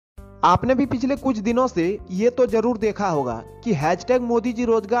आपने भी पिछले कुछ दिनों से ये तो जरूर देखा होगा कि हैशटैग मोदी जी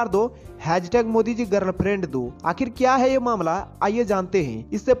रोजगार दो, हैशटैग मोदी जी गर्लफ्रेंड दो। आखिर क्या है ये मामला, आइए जानते हैं।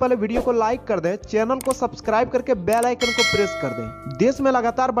 इससे पहले वीडियो को लाइक कर दें, चैनल को सब्सक्राइब करके बेल आइकन को प्रेस कर दें। देश में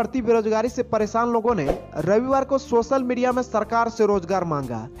लगातार बढ़ती बेरोजगारी से परेशान लोगों ने रविवार को सोशल मीडिया में सरकार से रोजगार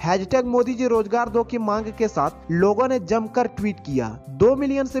मांगा। हैशटैग मोदी जी रोजगार दो की मांग के साथ लोगों ने जमकर ट्वीट किया। 2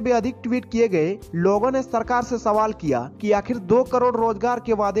 मिलियन से भी अधिक ट्वीट किए गए। लोगों ने सरकार से सवाल किया कि आखिर 2 करोड़ रोजगार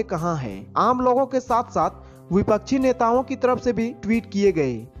के वादे कहां हैं। आम लोगों के साथ साथ विपक्षी नेताओं की तरफ से भी ट्वीट किए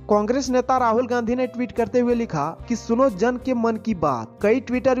गए। कांग्रेस नेता राहुल गांधी ने ट्वीट करते हुए लिखा कि सुनो जन के मन की बात। कई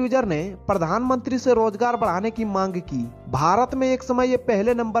ट्विटर यूजर ने प्रधानमंत्री से रोजगार बढ़ाने की मांग की। भारत में एक समय ये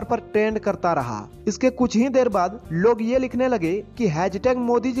पहले नंबर पर ट्रेंड करता रहा। इसके कुछ ही देर बाद लोग ये लिखने लगे कि हैशटैग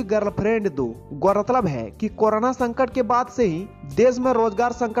मोदी जी गर्लफ्रेंड दो। गौरतलब है कि कोरोना संकट के बाद से ही देश में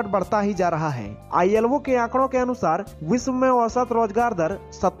रोजगार संकट बढ़ता ही जा रहा है। ILO के आंकड़ों के अनुसार विश्व में औसत रोजगार दर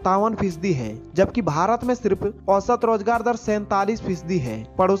 57% है, जबकि भारत में सिर्फ औसत रोजगार दर 47% है।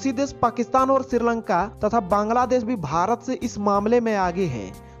 पड़ोसी देश पाकिस्तान और श्रीलंका तथा बांग्लादेश भी भारत से इस मामले में आगे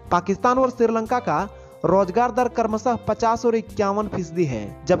है। पाकिस्तान और श्रीलंका का रोजगार दर क्रमशः 50 और 51%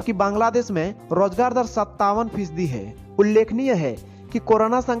 है, जबकि बांग्लादेश में रोजगार दर 57% है। उल्लेखनीय है कि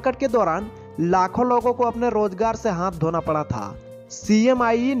कोरोना संकट के दौरान लाखों लोगों को अपने रोजगार से हाथ धोना पड़ा था।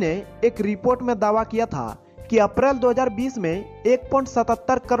 CMIE ने एक रिपोर्ट में दावा किया था कि अप्रैल 2020 में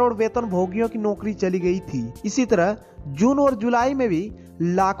 1.77 करोड़ वेतन भोगियों की नौकरी चली गई थी। इसी तरह जून और जुलाई में भी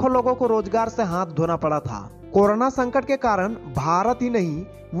लाखों लोगों को रोजगार से हाथ धोना पड़ा था। कोरोना संकट के कारण भारत ही नहीं,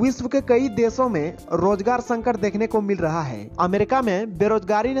 विश्व के कई देशों में रोजगार संकट देखने को मिल रहा है। अमेरिका में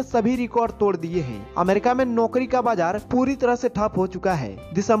बेरोजगारी ने सभी रिकॉर्ड तोड़ दिए हैं। अमेरिका में नौकरी का बाजार पूरी तरह से ठप हो चुका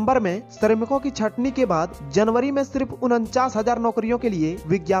है। दिसंबर में श्रमिकों की छटनी के बाद जनवरी में सिर्फ 49,000 नौकरियों के लिए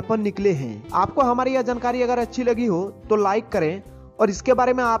विज्ञापन निकले हैं। आपको हमारी यह जानकारी अगर अच्छी लगी हो तो लाइक करें और इसके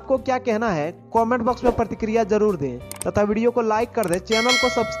बारे में आपको क्या कहना है कमेंट बॉक्स में प्रतिक्रिया जरूर दें तथा वीडियो को लाइक कर दें, चैनल को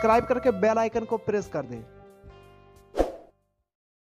सब्सक्राइब करके बेल आइकन को प्रेस कर दें।